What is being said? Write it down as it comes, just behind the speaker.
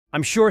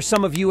I'm sure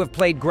some of you have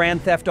played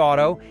Grand Theft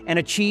Auto and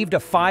achieved a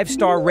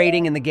 5-star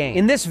rating in the game.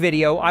 In this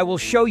video, I will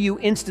show you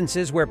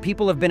instances where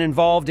people have been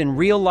involved in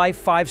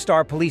real-life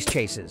 5-star police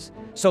chases.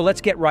 So let's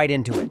get right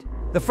into it.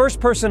 The first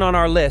person on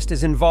our list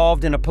is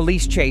involved in a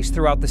police chase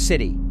throughout the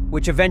city,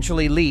 which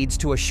eventually leads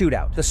to a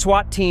shootout. The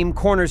SWAT team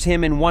corners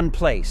him in one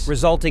place,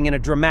 resulting in a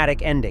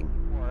dramatic ending.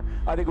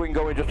 I think we can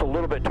go in just a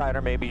little bit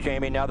tighter maybe,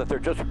 Jamie, now that they're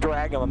just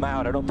dragging them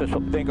out. I don't think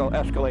they'll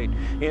escalate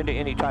into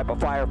any type of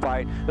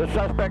firefight. The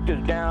suspect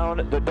is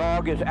down. The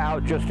dog is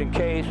out just in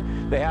case.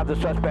 They have the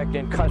suspect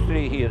in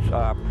custody. He is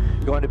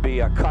going to be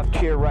cuffed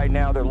here right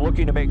now. They're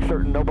looking to make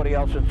certain nobody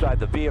else inside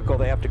the vehicle.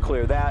 They have to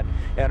clear that,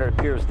 and it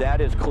appears that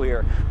is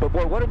clear. But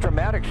boy, what a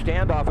dramatic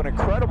standoff, an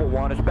incredible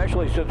one,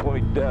 especially since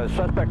when the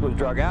suspect was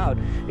drug out,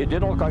 it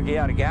didn't look like he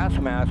had a gas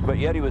mask, but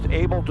yet he was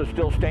able to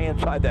still stay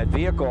inside that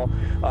vehicle.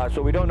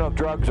 So we don't know if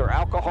drugs or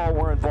alcohol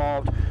were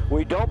involved.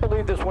 We don't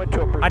believe this went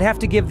to a... I'd have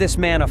to give this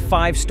man a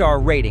 5-star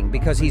rating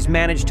because he's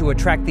managed to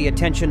attract the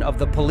attention of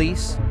the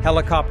police,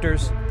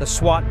 helicopters, the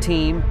SWAT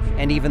team,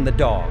 and even the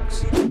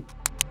dogs.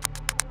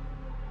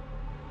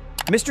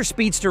 Mr.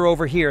 Speedster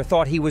over here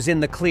thought he was in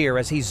the clear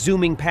as he's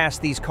zooming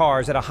past these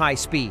cars at a high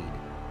speed.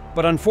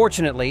 But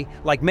unfortunately,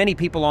 like many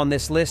people on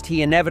this list,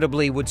 he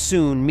inevitably would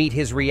soon meet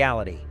his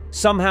reality.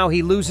 Somehow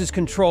he loses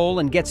control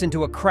and gets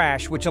into a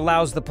crash which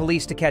allows the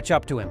police to catch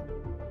up to him.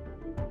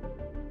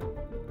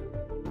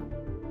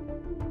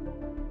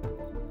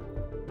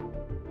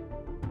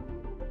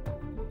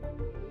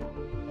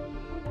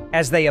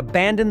 As they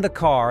abandoned the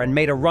car and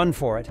made a run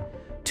for it,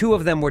 two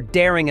of them were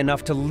daring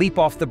enough to leap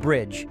off the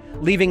bridge,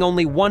 leaving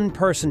only one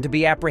person to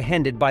be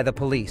apprehended by the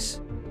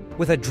police.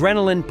 With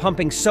adrenaline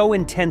pumping so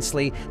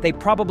intensely, they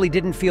probably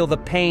didn't feel the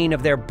pain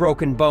of their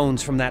broken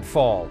bones from that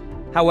fall.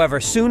 However,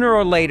 sooner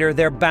or later,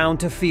 they're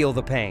bound to feel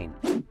the pain.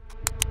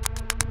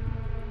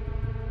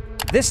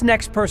 This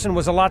next person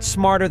was a lot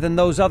smarter than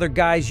those other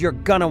guys. You're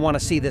gonna want to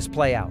see this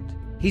play out.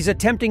 He's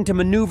attempting to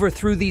maneuver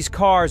through these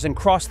cars and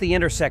cross the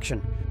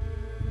intersection,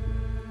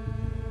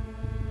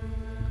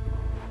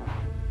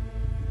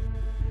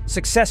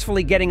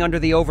 successfully getting under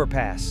the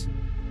overpass.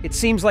 It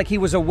seems like he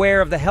was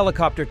aware of the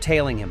helicopter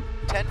tailing him.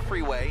 10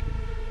 freeway,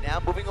 now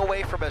moving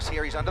away from us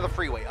here. He's under the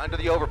freeway, under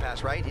the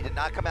overpass, right? He did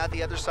not come out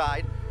the other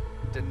side.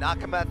 Did not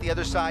come out the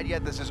other side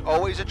yet. This is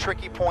always a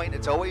tricky point.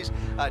 It's always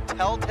a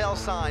telltale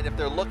sign. If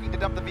they're looking to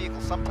dump the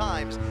vehicle,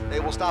 sometimes they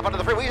will stop under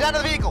the freeway. He's out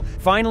of the vehicle!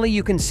 Finally,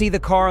 you can see the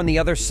car on the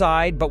other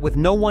side, but with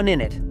no one in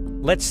it.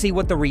 Let's see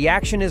what the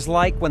reaction is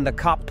like when the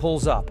cop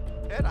pulls up.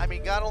 I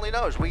mean, God only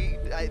knows.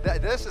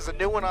 This is a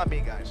new one on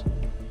me, guys.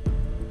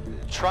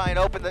 Try and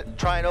open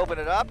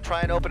it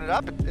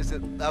up. Is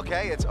it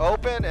okay? It's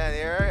open, and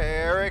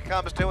here it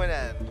comes to an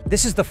end.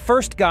 This is the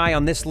first guy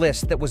on this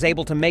list that was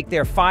able to make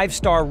their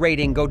 5-star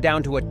rating go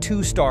down to a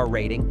 2-star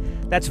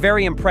rating. That's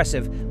very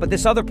impressive, but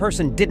this other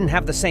person didn't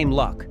have the same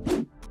luck.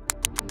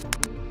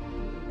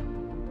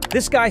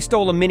 This guy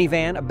stole a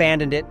minivan,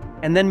 abandoned it,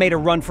 and then made a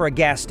run for a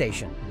gas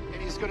station.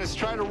 And he's going to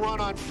try to run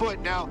on foot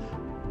now.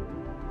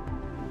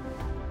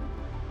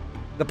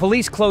 The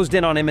police closed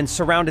in on him and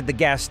surrounded the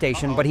gas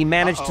station, but he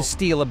managed to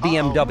steal a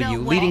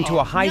BMW, leading to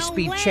a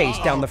high-speed chase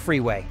down the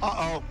freeway.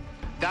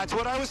 That's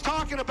what I was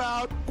talking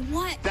about.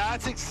 What?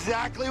 That's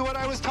exactly what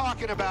I was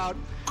talking about.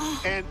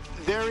 And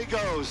there he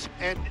goes.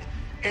 And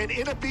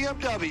in a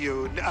BMW,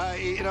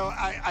 you know,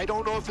 I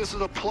don't know if this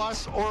is a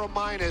plus or a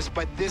minus,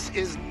 but this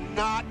is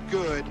not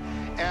good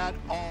at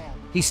all.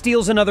 He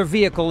steals another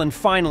vehicle, and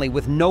finally,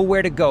 with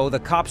nowhere to go, the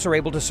cops are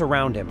able to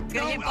surround him.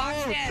 Gonna get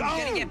boxed in.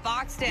 Gonna get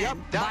boxed in. Yep,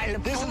 By the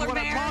this is polar what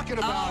I'm bear. talking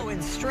about. Oh,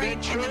 and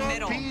straight in the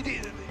middle.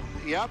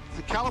 Yep,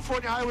 the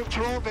California Highway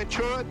Patrol,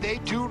 Ventura, they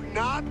do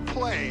not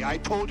play. I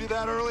told you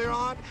that earlier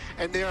on,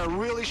 and they are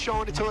really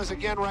showing it to us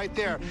again right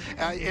there.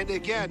 And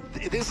again,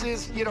 this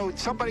is, you know,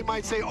 somebody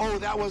might say, oh,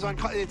 that was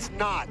it's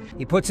not.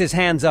 He puts his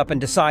hands up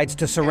and decides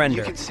to surrender.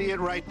 And you can see it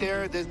right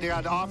there. They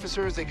got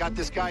officers. They got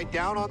this guy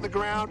down on the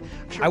ground.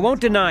 I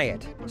won't deny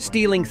it.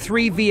 Stealing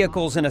 3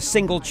 vehicles in a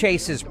single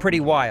chase is pretty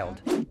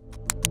wild.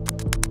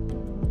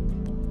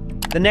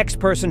 The next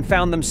person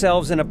found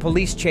themselves in a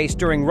police chase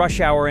during rush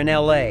hour in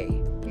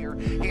LA.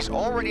 He's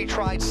already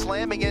tried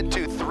slamming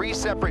into 3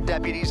 separate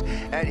deputies,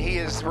 and he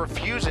is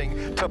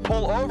refusing to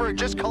pull over.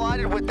 Just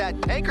collided with that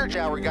tanker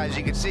tower, guys.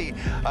 You can see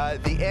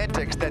the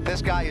antics that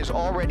this guy is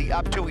already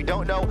up to. We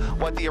don't know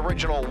what the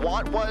original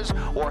want was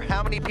or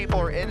how many people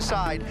are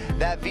inside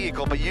that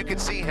vehicle, but you can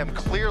see him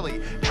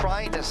clearly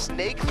trying to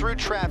snake through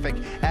traffic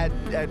at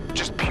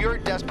just pure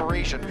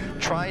desperation,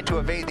 trying to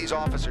evade these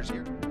officers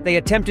here. They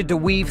attempted to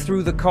weave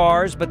through the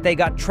cars, but they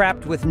got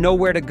trapped with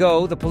nowhere to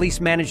go. The police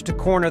managed to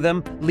corner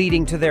them,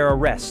 leading to their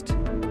arrest.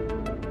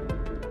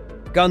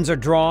 Guns are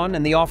drawn,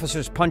 and the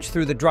officers punch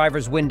through the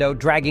driver's window,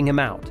 dragging him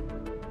out.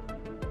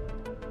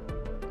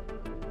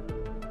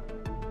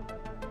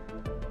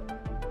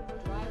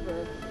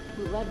 Driver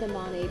who led them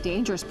on a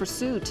dangerous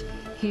pursuit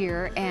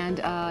here, and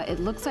it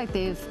looks like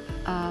they've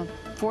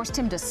forced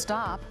him to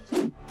stop.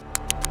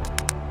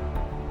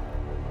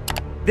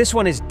 This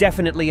one is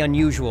definitely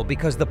unusual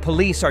because the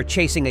police are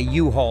chasing a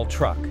U-Haul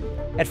truck.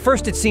 At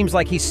first it seems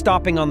like he's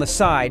stopping on the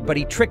side, but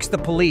he tricks the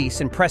police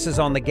and presses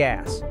on the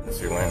gas.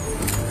 That's your lane.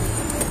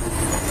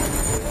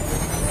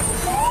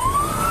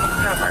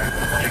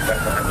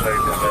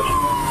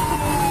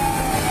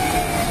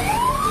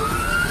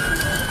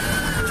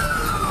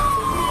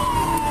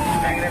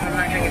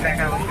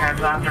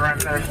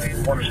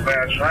 One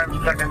dispatch.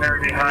 I'm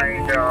secondary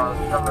behind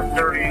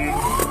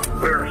 730.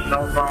 We're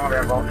southbound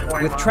at about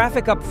 20 With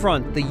traffic up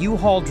front, the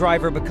U-Haul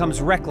driver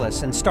becomes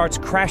reckless and starts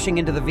crashing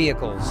into the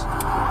vehicles.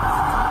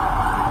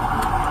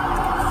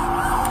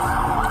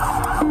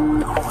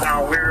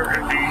 Now we're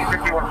at the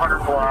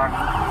 5100 block,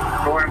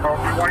 going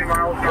about 20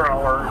 miles per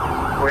hour.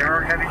 We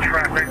are in heavy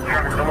traffic.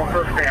 Traffic's almost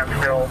to a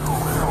standstill.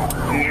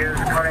 He is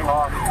cutting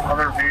off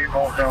other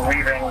vehicles and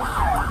leaving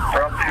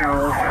for up to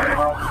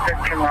about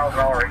 15 miles an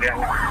hour again.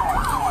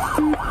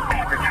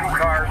 The two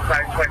cars,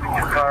 sideswiping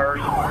two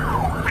cars,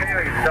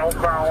 continuing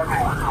southbound.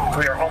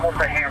 We are almost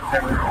at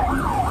Hampton.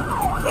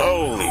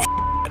 Holy shit.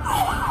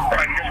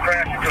 Alright, he just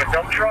crashed into a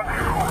dump truck.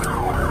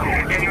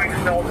 Continuing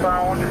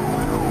southbound.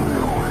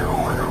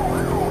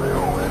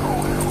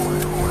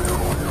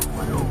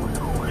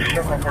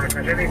 Chevron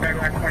 45, any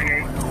back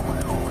 28.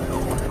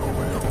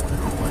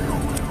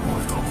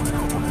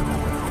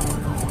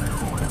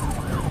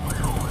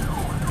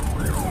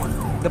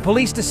 The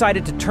police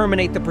decided to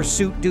terminate the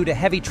pursuit due to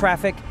heavy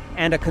traffic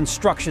and a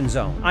construction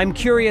zone. I'm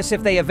curious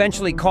if they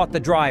eventually caught the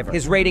driver.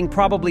 His rating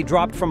probably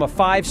dropped from a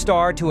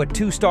 5-star to a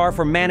 2-star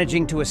for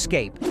managing to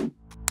escape.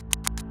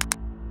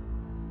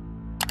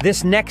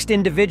 This next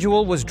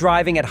individual was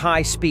driving at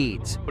high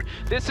speeds.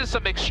 This is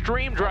some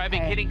extreme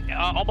driving, hitting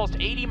almost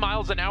 80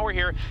 miles an hour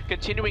here,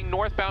 continuing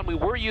northbound. We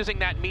were using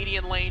that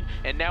median lane,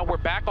 and now we're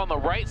back on the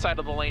right side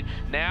of the lane.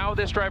 Now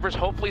this driver's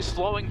hopefully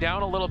slowing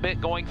down a little bit,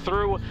 going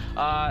through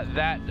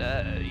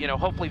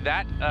hopefully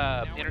that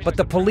intersection. But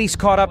the police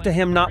caught up to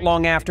him not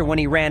long after when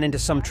he ran into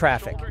some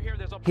traffic.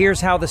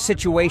 Here's how the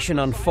situation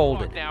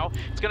unfolded. Now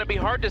it's going to be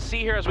hard to see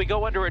here as we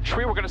go under a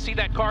tree. We're going to see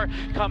that car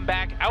come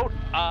back out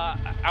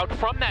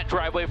from that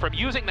driveway, from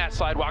using that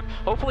sidewalk.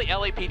 Hopefully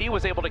LAPD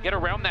was able to get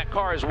around that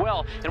car as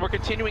well, and we're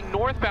continuing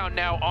northbound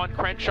now on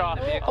Crenshaw.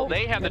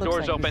 They have the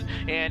doors open,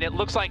 and it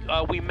looks like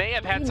we may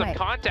have had some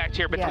contact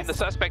here between the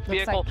suspect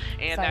vehicle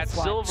and that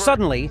silver.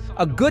 Suddenly,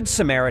 a good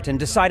Samaritan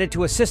decided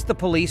to assist the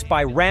police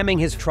by ramming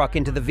his truck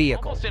into the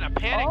vehicle. Almost in a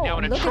panic now,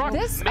 and a truck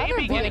may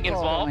be getting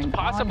involved,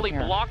 possibly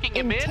blocking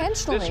him in.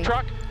 This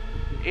truck,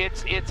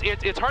 it's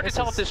hard to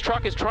tell if this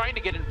truck is trying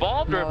to get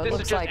involved or if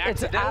this is just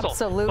accidental.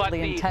 It's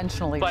absolutely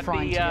intentionally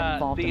trying to get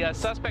involved in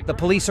this. The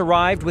police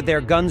arrived with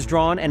their guns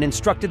drawn and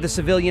instructed the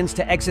civilians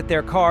to exit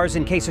their cars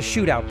in case a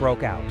shootout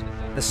broke out.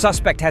 The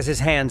suspect has his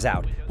hands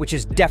out, which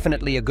is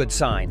definitely a good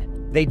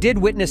sign. They did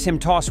witness him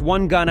toss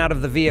one gun out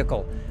of the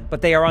vehicle,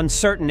 but they are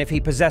uncertain if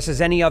he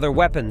possesses any other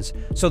weapons,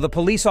 so the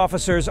police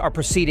officers are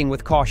proceeding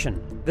with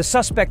caution. The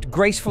suspect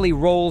gracefully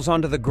rolls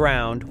onto the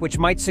ground, which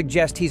might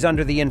suggest he's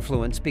under the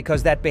influence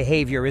because that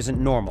behavior isn't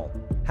normal.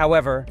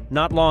 However,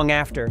 not long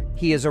after,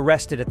 he is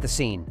arrested at the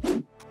scene.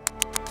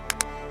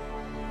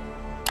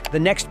 The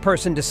next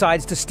person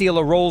decides to steal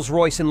a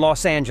Rolls-Royce in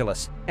Los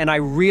Angeles, and I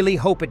really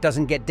hope it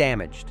doesn't get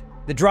damaged.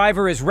 The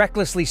driver is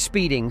recklessly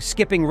speeding,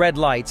 skipping red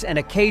lights, and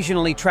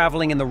occasionally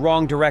traveling in the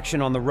wrong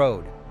direction on the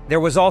road. There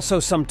was also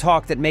some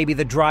talk that maybe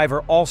the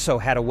driver also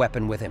had a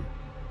weapon with him,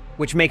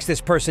 which makes this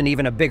person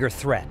even a bigger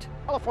threat.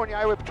 California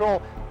Highway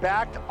Patrol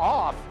backed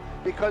off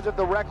because of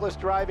the reckless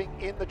driving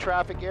in the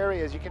traffic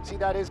area. As you can see,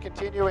 that is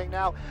continuing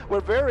now.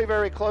 We're very,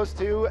 very close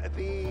to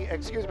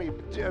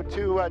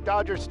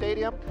Dodger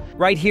Stadium.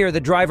 Right here,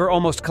 the driver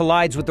almost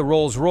collides with the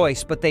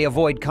Rolls-Royce, but they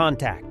avoid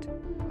contact.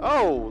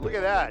 Oh, look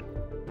at that.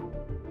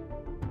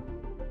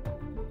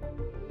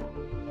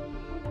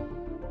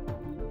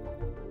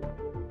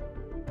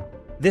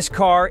 This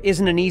car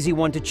isn't an easy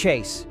one to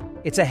chase.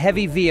 It's a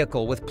heavy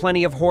vehicle with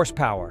plenty of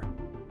horsepower.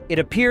 It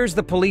appears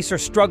the police are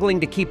struggling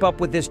to keep up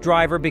with this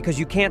driver because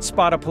you can't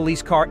spot a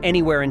police car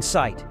anywhere in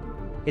sight.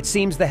 It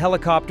seems the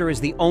helicopter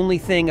is the only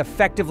thing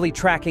effectively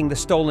tracking the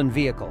stolen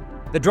vehicle.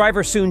 The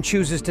driver soon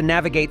chooses to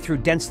navigate through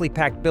densely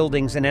packed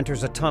buildings and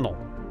enters a tunnel.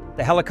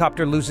 The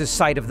helicopter loses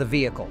sight of the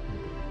vehicle.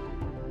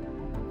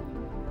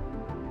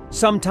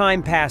 Some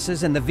time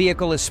passes and the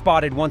vehicle is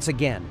spotted once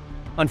again.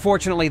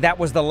 Unfortunately, that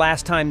was the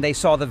last time they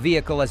saw the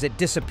vehicle as it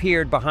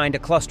disappeared behind a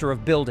cluster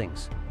of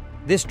buildings.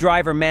 This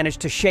driver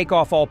managed to shake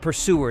off all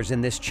pursuers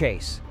in this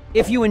chase.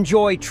 If you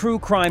enjoy true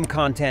crime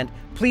content,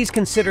 please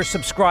consider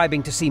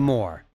subscribing to see more.